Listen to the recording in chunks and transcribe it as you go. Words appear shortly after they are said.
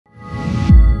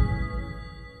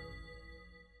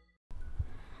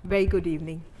Very good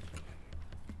evening.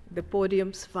 The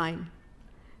podium's fine.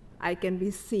 I can be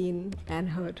seen and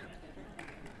heard.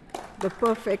 The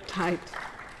perfect height.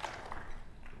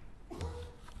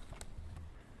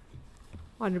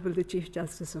 Honorable the Chief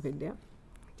Justice of India,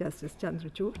 Justice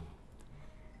Chandrachud,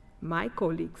 my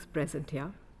colleagues present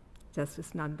here,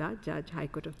 Justice Nanda, Judge High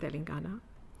Court of Telangana,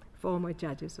 former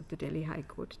judges of the Delhi High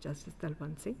Court, Justice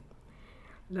Dalwant Singh,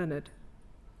 learned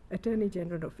Attorney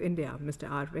General of India, Mr.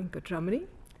 R. Venkatramani,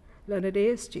 learned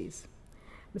ASGs,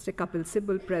 Mr. Kapil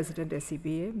Sibal, President,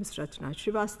 SCBA, Ms. Rachna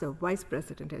Srivastava, Vice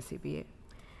President, SCBA,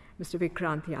 Mr.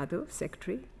 Vikrant Yadav,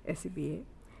 Secretary, SCBA,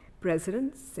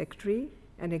 President, Secretary,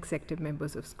 and executive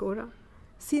members of SCORA,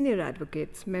 senior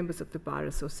advocates, members of the Bar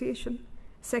Association,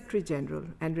 Secretary General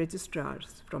and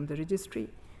registrars from the registry,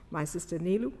 my sister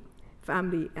Neelu,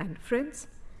 family and friends,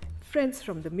 friends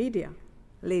from the media,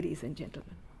 ladies and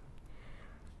gentlemen.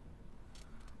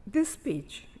 This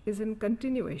speech is in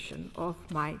continuation of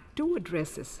my two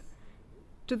addresses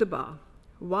to the bar.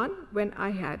 One, when I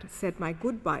had said my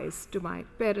goodbyes to my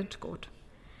parent court,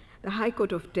 the High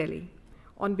Court of Delhi,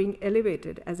 on being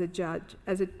elevated as a judge,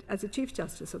 as a Chief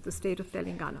Justice of the state of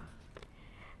Telangana.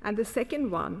 And the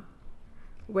second one,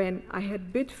 when I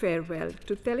had bid farewell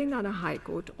to Telangana High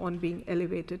Court on being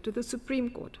elevated to the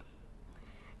Supreme Court.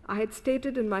 I had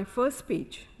stated in my first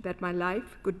speech that my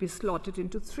life could be slotted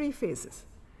into 3 phases.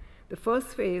 The first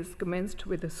phase commenced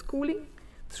with the schooling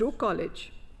through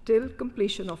college till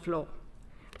completion of law.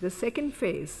 The second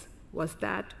phase was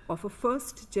that of a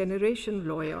first-generation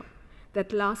lawyer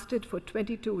that lasted for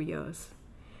 22 years.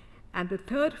 And the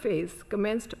third phase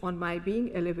commenced on my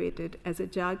being elevated as a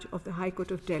judge of the High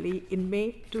Court of Delhi in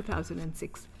May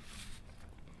 2006.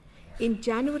 In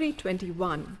January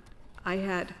 21, I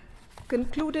had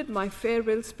concluded my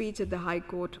farewell speech at the High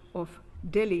Court of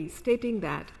Delhi, stating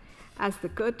that as the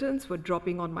curtains were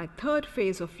dropping on my third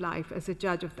phase of life as a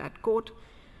judge of that court,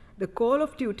 the call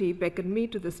of duty beckoned me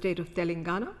to the state of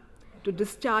Telangana to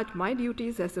discharge my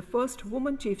duties as the first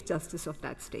woman Chief Justice of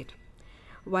that state.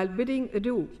 While bidding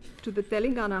adieu to the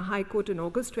Telangana High Court in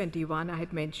August 21, I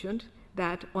had mentioned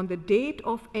that on the date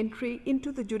of entry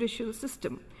into the judicial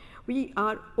system, we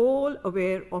are all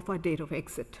aware of our date of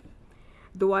exit.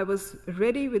 Though I was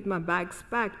ready with my bags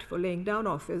packed for laying down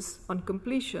office on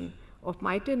completion of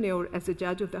my tenure as a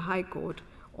judge of the High Court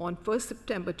on 1st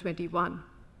September 21,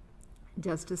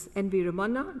 Justice N.V.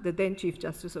 Ramanna, the then Chief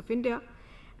Justice of India,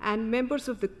 and members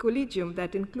of the collegium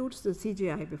that includes the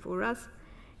CJI before us,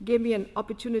 gave me an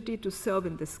opportunity to serve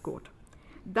in this court.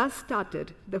 Thus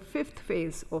started the 5th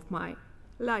phase of my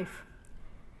life.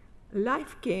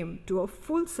 Life came to a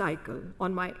full cycle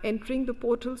on my entering the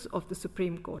portals of the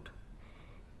Supreme Court.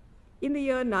 In the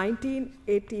year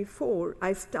 1984,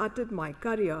 I started my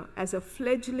career as a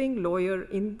fledgling lawyer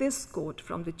in this court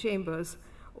from the chambers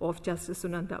of Justice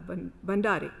Sunanda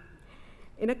Bandari.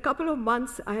 In a couple of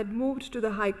months, I had moved to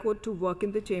the High Court to work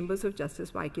in the chambers of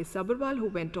Justice Y.K. Sabharwal, who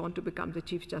went on to become the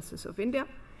Chief Justice of India,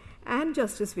 and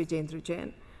Justice Vijendra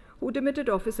Jain, who demitted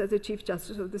office as the Chief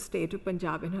Justice of the state of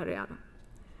Punjab and Haryana.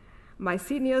 My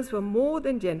seniors were more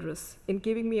than generous in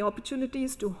giving me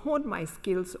opportunities to hone my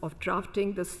skills of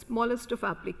drafting the smallest of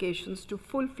applications to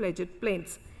full-fledged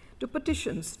plaints, to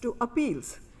petitions, to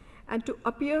appeals, and to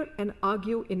appear and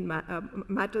argue in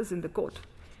matters in the court.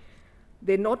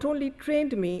 They not only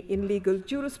trained me in legal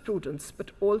jurisprudence,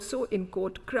 but also in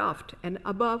court craft and,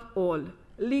 above all,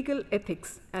 legal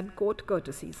ethics and court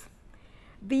courtesies.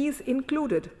 These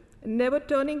included never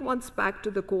turning one's back to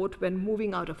the court when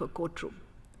moving out of a courtroom,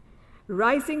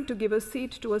 rising to give a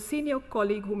seat to a senior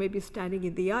colleague who may be standing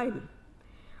in the aisle,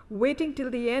 waiting till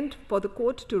the end for the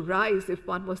court to rise if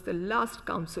one was the last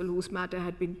counsel whose matter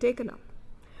had been taken up.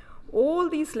 All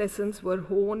these lessons were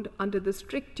honed under the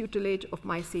strict tutelage of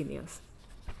my seniors.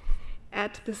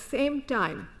 At the same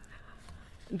time,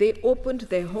 they opened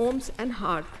their homes and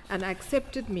heart and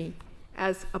accepted me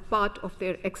as a part of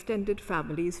their extended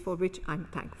families, for which I'm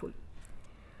thankful.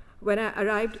 When I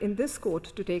arrived in this court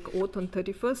to take oath on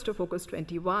 31st of August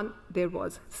 21, there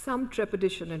was some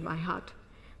trepidation in my heart,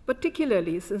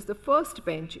 particularly since the first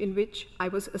bench in which I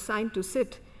was assigned to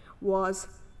sit was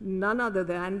none other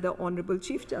than the Honorable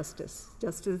Chief Justice,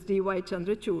 Justice D.Y.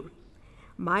 Chandrachud,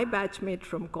 my batchmate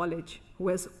from college, who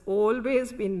has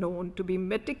always been known to be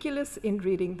meticulous in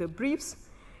reading the briefs,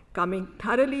 coming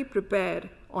thoroughly prepared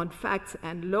on facts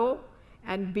and law,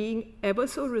 and being ever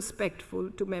so respectful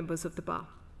to members of the bar.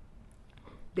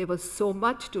 There was so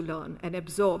much to learn and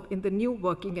absorb in the new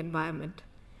working environment.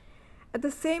 At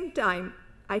the same time,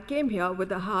 I came here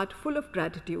with a heart full of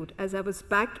gratitude as I was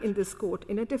back in this court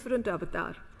in a different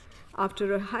avatar,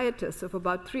 after a hiatus of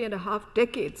about 3.5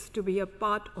 decades to be a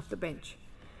part of the bench.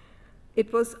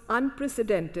 It was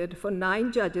unprecedented for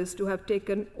 9 judges to have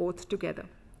taken oath together.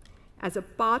 As a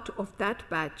part of that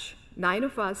batch, 9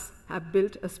 of us have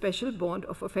built a special bond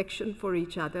of affection for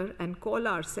each other and call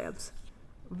ourselves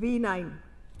V9.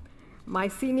 My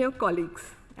senior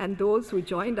colleagues and those who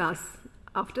joined us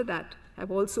after that have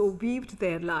also weaved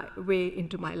their way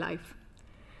into my life.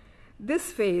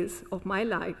 This phase of my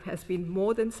life has been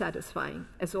more than satisfying,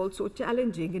 as also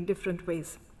challenging in different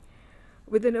ways.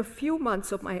 Within a few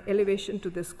months of my elevation to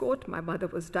this court, my mother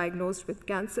was diagnosed with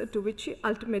cancer, to which she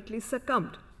ultimately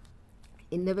succumbed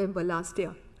in November last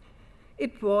year.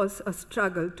 It was a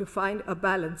struggle to find a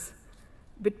balance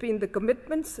between the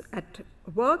commitments at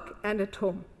work and at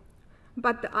home.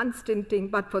 But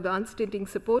for the unstinting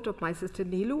support of my sister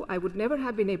Neelu, I would never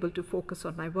have been able to focus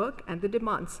on my work and the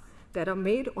demands that are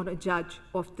made on a judge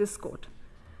of this court.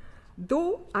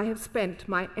 Though I have spent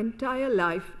my entire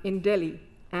life in Delhi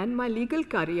and my legal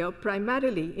career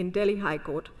primarily in Delhi High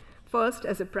Court, first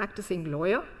as a practicing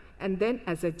lawyer and then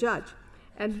as a judge,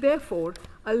 and therefore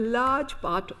a large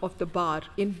part of the bar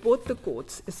in both the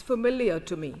courts is familiar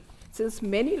to me, since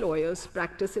many lawyers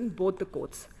practice in both the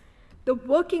courts. The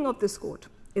working of this court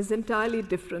is entirely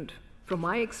different from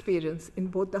my experience in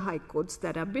both the high courts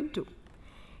that I've been to.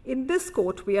 In this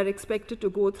court, we are expected to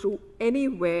go through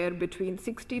anywhere between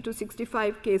 60 to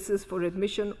 65 cases for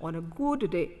admission on a good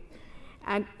day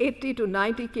and 80 to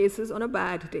 90 cases on a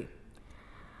bad day.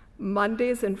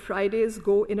 Mondays and Fridays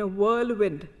go in a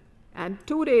whirlwind, and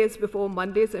 2 days before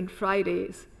Mondays and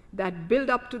Fridays that build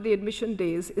up to the admission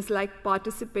days is like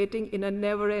participating in a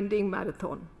never-ending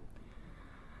marathon.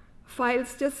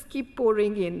 Files just keep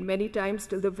pouring in, many times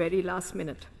till the very last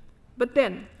minute. But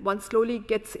then one slowly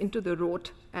gets into the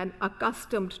rote and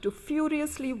accustomed to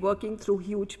furiously working through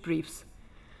huge briefs.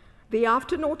 The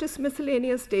after-notice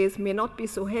miscellaneous days may not be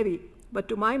so heavy, but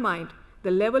to my mind,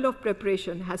 the level of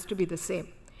preparation has to be the same.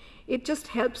 It just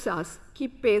helps us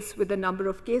keep pace with the number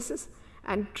of cases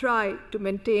and try to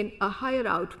maintain a higher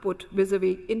output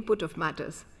vis-a-vis input of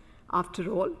matters.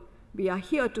 After all, we are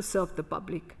here to serve the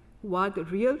public, who are the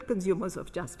real consumers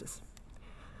of justice.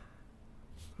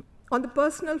 On the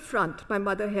personal front, my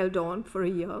mother held on for a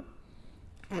year,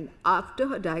 and after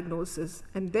her diagnosis,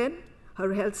 and then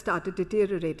her health started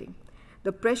deteriorating.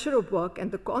 The pressure of work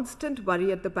and the constant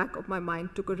worry at the back of my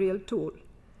mind took a real toll.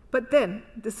 But then,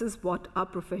 this is what our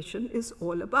profession is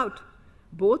all about,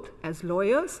 both as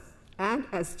lawyers and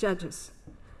as judges.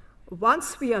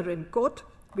 Once we are in court,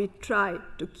 we try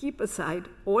to keep aside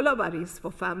all our worries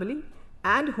for family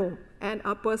and home and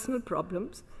our personal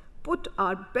problems, put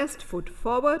our best foot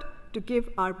forward to give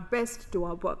our best to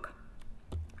our work.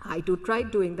 I do try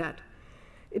doing that.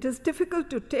 It is difficult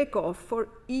to take off for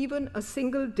even a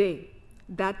single day.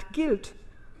 That guilt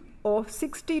of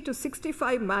 60 to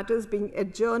 65 matters being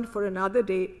adjourned for another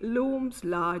day looms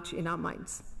large in our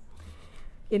minds.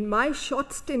 In my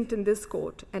short stint in this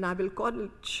court, and I will call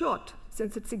it short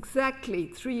since it's exactly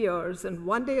 3 years and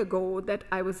 1 day ago that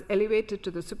I was elevated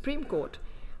to the Supreme Court,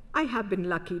 I have been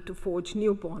lucky to forge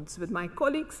new bonds with my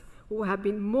colleagues who have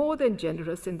been more than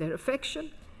generous in their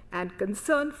affection and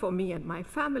concern for me and my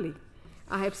family.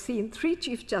 I have seen 3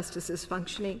 Chief Justices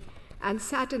functioning and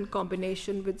sat in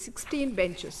combination with 16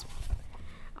 benches.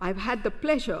 I've had the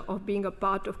pleasure of being a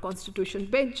part of constitution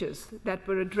benches that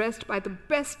were addressed by the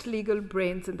best legal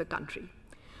brains in the country.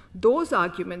 Those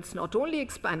arguments not only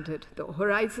expanded the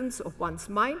horizons of one's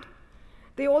mind,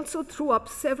 they also threw up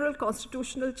several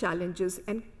constitutional challenges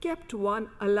and kept one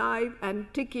alive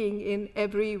and ticking in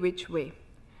every which way.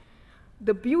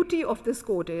 The beauty of this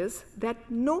court is that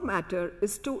no matter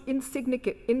is too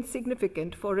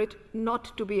insignificant for it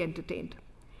not to be entertained.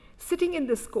 Sitting in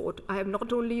this court, I have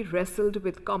not only wrestled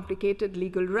with complicated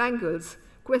legal wrangles,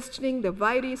 questioning the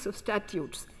vagaries of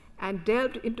statutes, and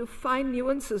delved into fine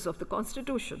nuances of the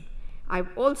Constitution, I've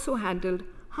also handled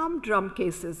humdrum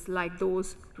cases like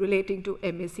those relating to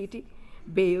MACT,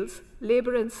 bails,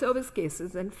 labor and service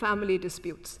cases, and family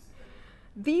disputes.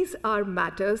 These are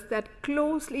matters that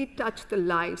closely touch the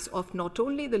lives of not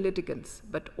only the litigants,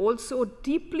 but also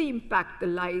deeply impact the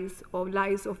lives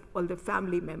of all the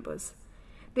family members.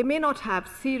 They may not have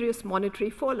serious monetary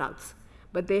fallouts,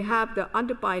 but they have the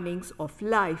underpinnings of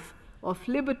life, of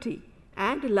liberty,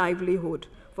 and livelihood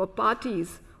for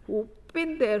parties who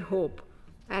pin their hope,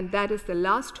 and that is the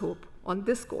last hope, on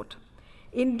this court.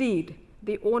 Indeed,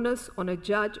 the onus on a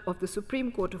judge of the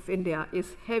Supreme Court of India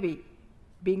is heavy,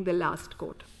 being the last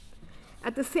court.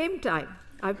 At the same time,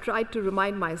 I've tried to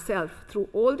remind myself through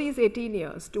all these 18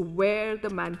 years to wear the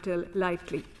mantle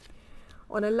lightly.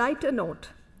 On a lighter note,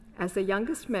 as the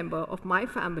youngest member of my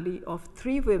family of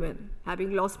 3 women,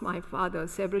 having lost my father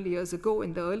several years ago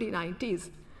in the early 90s,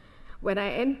 When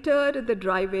I entered the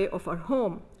driveway of our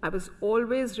home, I was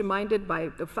always reminded by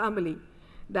the family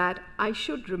that I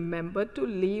should remember to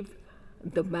leave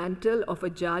the mantle of a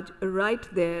judge right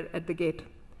there at the gate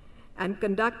and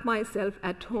conduct myself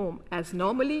at home as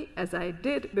normally as I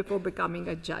did before becoming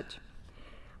a judge.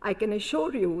 I can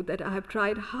assure you that I have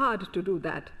tried hard to do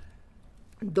that,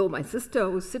 though my sister,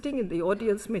 who's sitting in the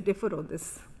audience, may differ on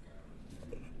this.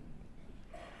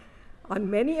 On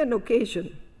many an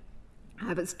occasion,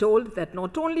 I was told that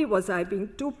not only was I being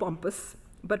too pompous,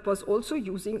 but was also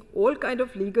using all kind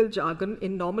of legal jargon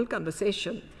in normal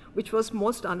conversation, which was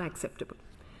most unacceptable.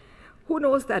 Who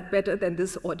knows that better than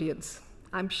this audience?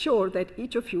 I'm sure that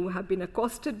each of you have been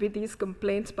accosted with these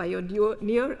complaints by your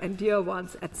near and dear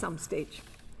ones at some stage.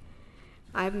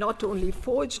 I have not only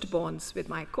forged bonds with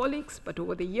my colleagues, but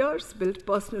over the years built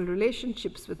personal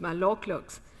relationships with my law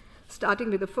clerks, starting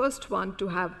with the first one to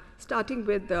have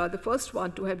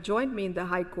joined me in the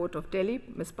High Court of Delhi,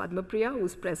 Ms. Padmapriya,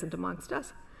 who's present amongst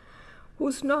us,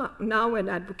 who's now an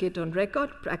advocate on record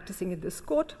practicing in this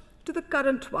court, to the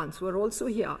current ones who are also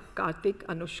here, Karthik,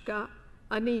 Anushka,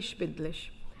 Anish,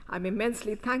 Bindlish. I'm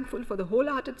immensely thankful for the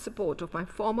wholehearted support of my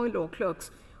former law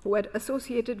clerks who had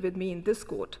associated with me in this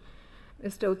court.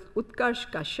 Mr.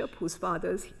 Utkarsh Kashyap, whose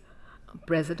father is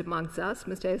present amongst us,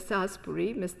 Mr. Esas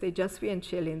Puri, Ms. Tejasvi and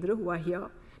Shailendra, who are here,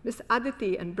 Ms.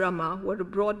 Aditi and Brahma, who are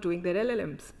abroad doing their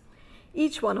LLMs.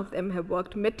 Each one of them have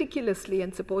worked meticulously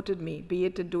and supported me, be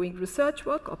it in doing research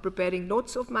work or preparing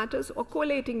notes of matters or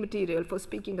collating material for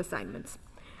speaking assignments.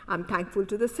 I'm thankful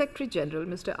to the Secretary General,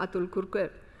 Mr. Atul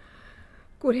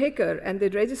Kurhekar, and the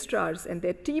registrars and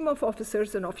their team of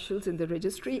officers and officials in the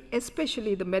registry,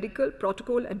 especially the medical,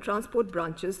 protocol, and transport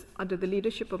branches under the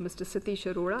leadership of Mr.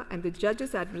 Satish Arora and the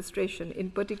judges' administration,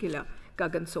 in particular,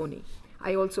 Gagan Soni.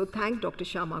 I also thank Dr.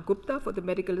 Shama Gupta for the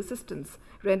medical assistance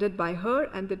rendered by her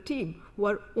and the team, who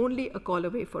are only a call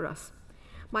away for us.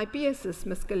 My PSs,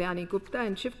 Ms. Kalyani Gupta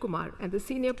and Shiv Kumar, and the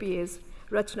senior PAs,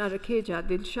 Rachna Rakheja,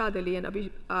 Dilshad Ali, and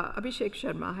Abhishek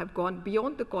Sharma, have gone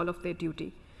beyond the call of their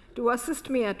duty to assist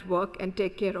me at work and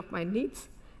take care of my needs,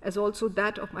 as also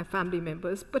that of my family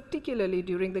members, particularly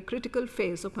during the critical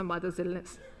phase of my mother's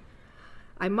illness.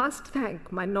 I must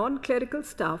thank my non-clerical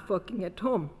staff working at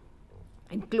home,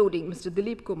 including Mr.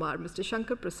 Dilip Kumar, Mr.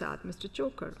 Shankar Prasad, Mr.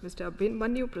 Chokar, Mr.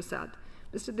 Abhimanyu Prasad,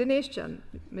 Mr. Dinesh Chand,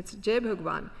 Mr. Jay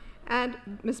Bhagwan, and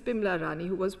Ms. Bimla Rani,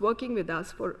 who was working with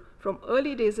us from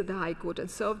early days at the High Court and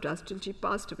served us till she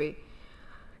passed away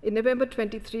in November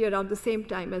 23, around the same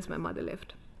time as my mother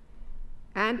left.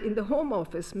 And in the Home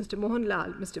Office, Mr. Mohan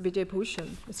Lal, Mr. Vijay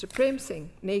Bhushan, Mr. Prem Singh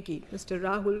Negi, Mr.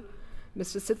 Rahul,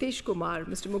 Mr. Satish Kumar,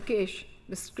 Mr. Mukesh,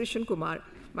 Mr. Krishan Kumar.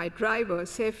 My driver,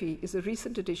 Saifi, is a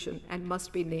recent addition and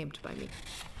must be named by me.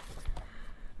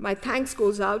 My thanks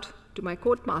goes out to my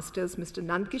court masters, Mr.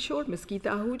 Nandkishore, Ms. Geeta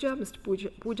Ahuja, Mr.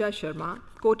 Pooja Sharma,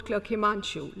 court clerk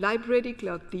Himanshu, library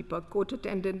clerk Deepak, court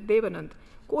attendant Devanand,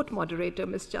 court moderator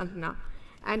Ms. Chandana,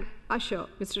 and usher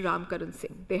Mr. Ramkaran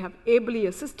Singh. They have ably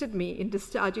assisted me in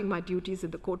discharging my duties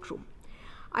in the courtroom.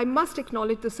 I must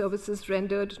acknowledge the services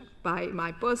rendered by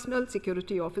my personal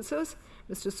security officers,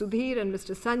 Mr. Sudhir and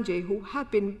Mr. Sanjay, who have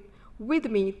been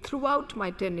with me throughout my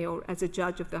tenure as a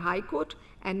judge of the High Court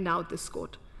and now this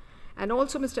court. And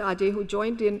also Mr. Ajay, who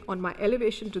joined in on my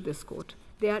elevation to this court.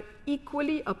 They are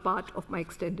equally a part of my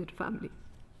extended family.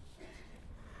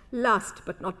 Last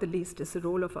but not the least is the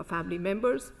role of our family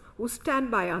members who stand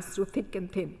by us through thick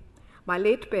and thin. My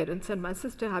late parents and my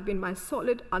sister have been my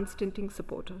solid, unstinting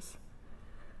supporters.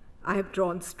 I have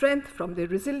drawn strength from their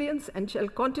resilience and shall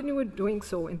continue doing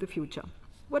so in the future.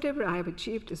 Whatever I have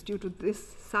achieved is due to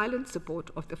this silent support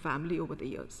of the family over the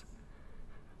years.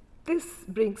 This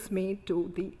brings me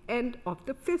to the end of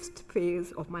the 5th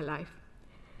phase of my life.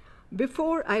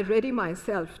 Before I ready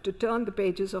myself to turn the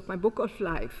pages of my book of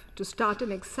life to start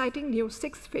an exciting new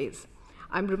 6th phase,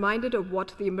 I'm reminded of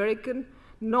what the American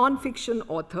non-fiction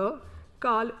author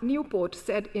Carl Newport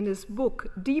said in his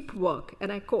book, Deep Work,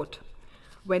 and I quote,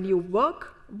 "When you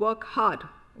work, work hard.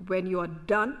 When you are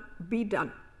done, be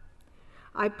done."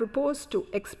 I propose to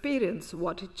experience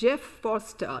what Jeff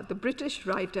Foster, the British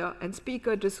writer and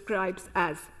speaker, describes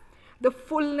as the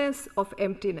fullness of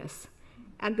emptiness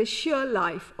and the sheer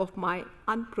life of my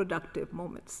unproductive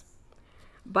moments.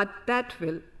 But that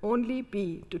will only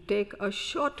be to take a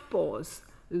short pause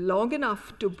long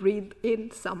enough to breathe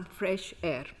in some fresh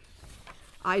air.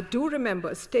 I do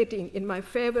remember stating in my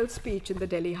farewell speech in the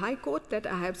Delhi High Court that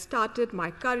I have started my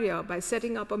career by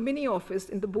setting up a mini office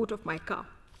in the boot of my car.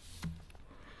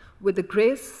 With the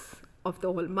grace of the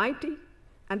Almighty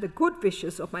and the good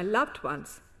wishes of my loved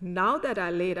ones, now that I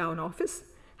lay down office,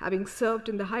 having served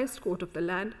in the highest court of the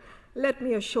land, let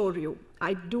me assure you,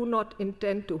 I do not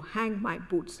intend to hang my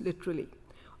boots literally,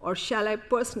 or shall I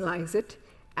personalize it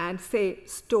and say,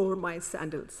 store my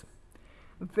sandals.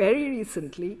 Very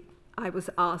recently, I was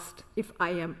asked if I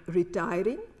am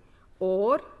retiring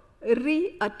or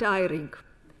re-attiring.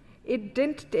 It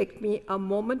didn't take me a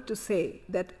moment to say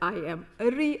that I am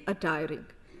re-attiring.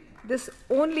 This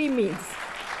only means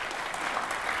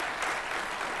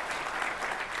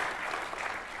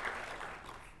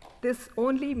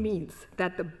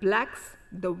that the blacks,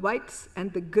 the whites,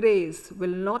 and the grays will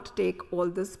not take all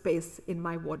the space in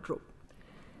my wardrobe.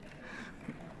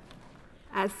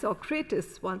 As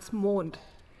Socrates once mourned,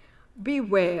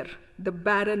 beware the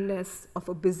barrenness of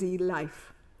a busy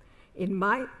life. In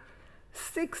my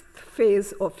 6th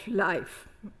phase of life,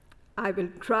 I will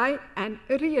try and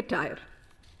re-attire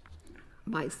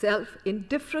myself in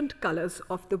different colors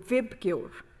of the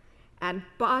vibgyor and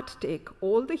partake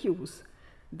all the hues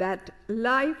that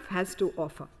life has to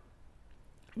offer.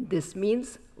 This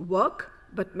means work,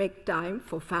 but make time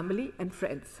for family and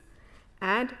friends,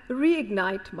 and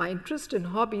reignite my interest in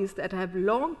hobbies that I have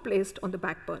long placed on the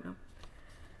back burner.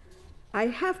 I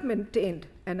have maintained,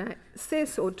 and I say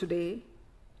so today,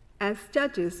 as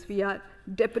judges, we are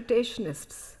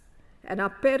deputationists, and our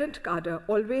parent cadre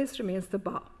always remains the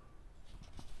bar.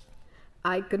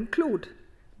 I conclude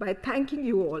by thanking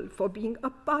you all for being a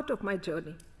part of my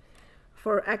journey,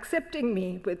 for accepting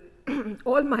me with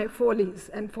all my follies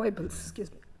and foibles,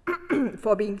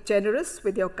 for being generous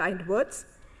with your kind words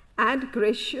and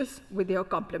gracious with your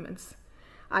compliments.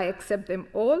 I accept them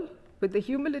all with the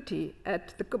humility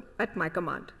at my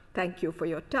command. Thank you for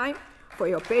your time, for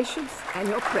your patience, and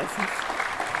your presence.